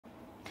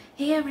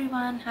Hey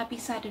everyone, happy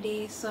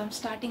Saturday. So I'm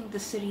starting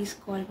this series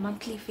called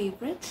Monthly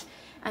Favorites,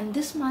 and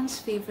this month's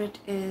favorite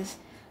is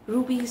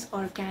Ruby's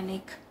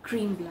Organic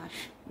Cream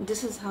Blush.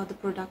 This is how the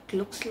product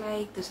looks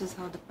like. This is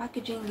how the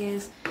packaging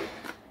is.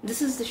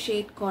 This is the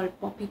shade called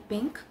Poppy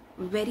Pink.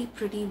 Very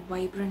pretty,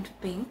 vibrant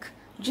pink.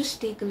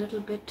 Just take a little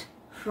bit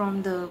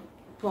from the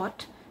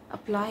pot,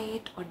 apply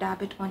it or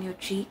dab it on your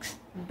cheeks,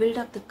 build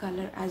up the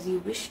color as you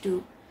wish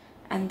to,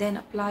 and then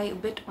apply a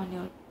bit on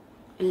your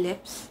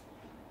lips.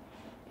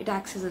 It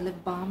acts as a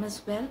lip balm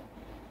as well,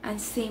 and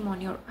same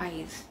on your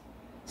eyes.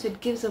 So it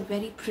gives a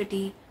very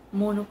pretty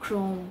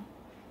monochrome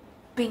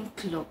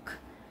pink look.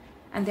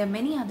 And there are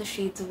many other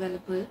shades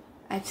available.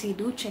 I'd say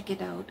do check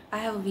it out. I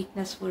have a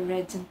weakness for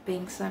reds and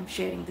pinks, so I'm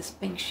sharing this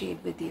pink shade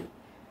with you.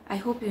 I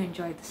hope you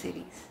enjoyed the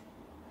series.